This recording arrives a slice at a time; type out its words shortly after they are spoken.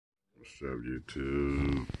What's up,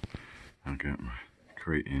 YouTube? I got my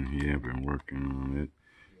crate in here. I've been working on it,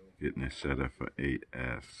 getting it set up for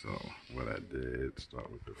 8S. So what I did,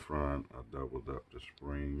 start with the front. I doubled up the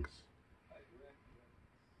springs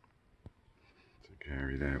to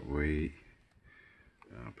carry that weight.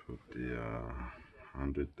 I put the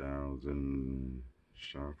 100,000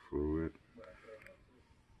 shock fluid.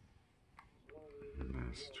 And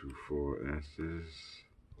that's 2 4S's.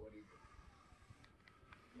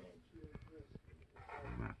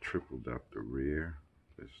 And I tripled up the rear.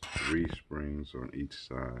 There's 3 springs on each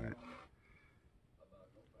side.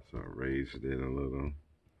 So I raised it a little.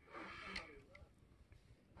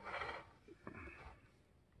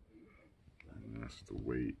 And that's the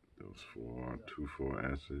weight. Those 2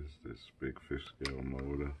 4S's. This big fish scale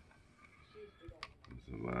motor.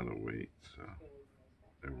 There's a lot of weight. So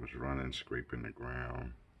it was running, scraping the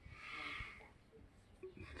ground.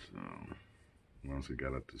 So once it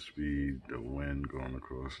got up to speed, the wind going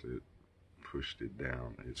across it pushed it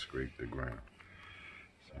down. It scraped the ground.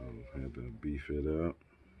 So I had to beef it up.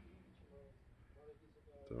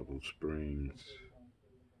 Double springs.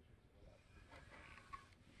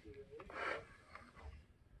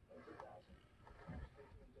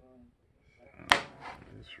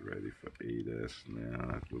 It's ready for 8S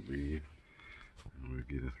now, I believe. And we'll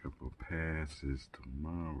get a couple of passes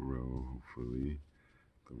tomorrow, hopefully.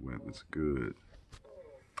 The weather's good.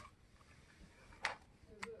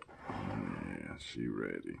 Yeah, she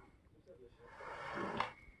ready.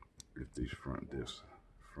 If these front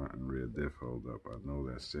and rear diff hold up, I know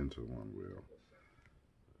that center one will.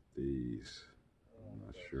 These, I'm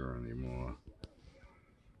not sure anymore.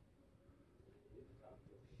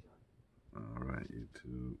 Alright,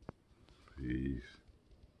 YouTube. Peace.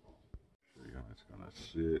 Show you how it's gonna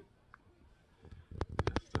sit.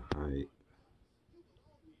 That's the height.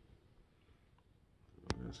 So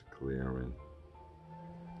that's clearing.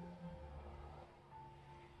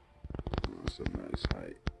 That's a nice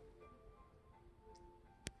height.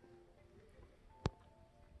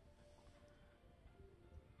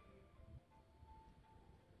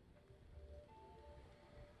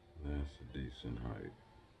 That's a decent height.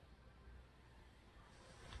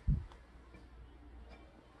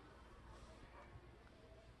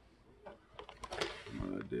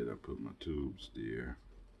 What I did, I put my tubes there.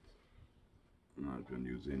 I'm not going to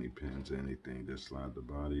use any pins, anything. Just slide the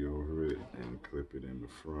body over it and clip it in the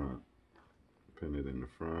front. Pin it in the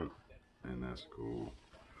front, and that's cool.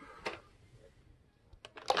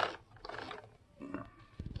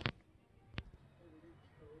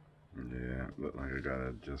 Yeah, look like I got to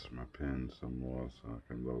adjust my pin some more so I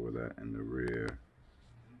can lower that in the rear.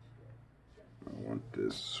 I want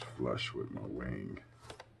this flush with my wing.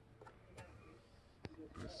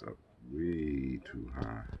 It's up way too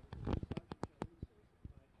high.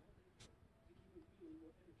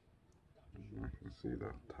 I can see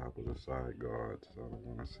the top of the side guard, so I don't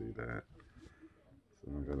want to see that.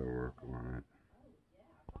 So I gotta work on it.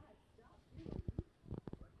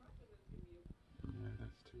 Yeah,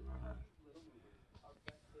 that's too high.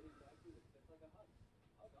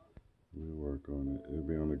 We'll work on it. It'll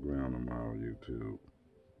be on the ground tomorrow, YouTube.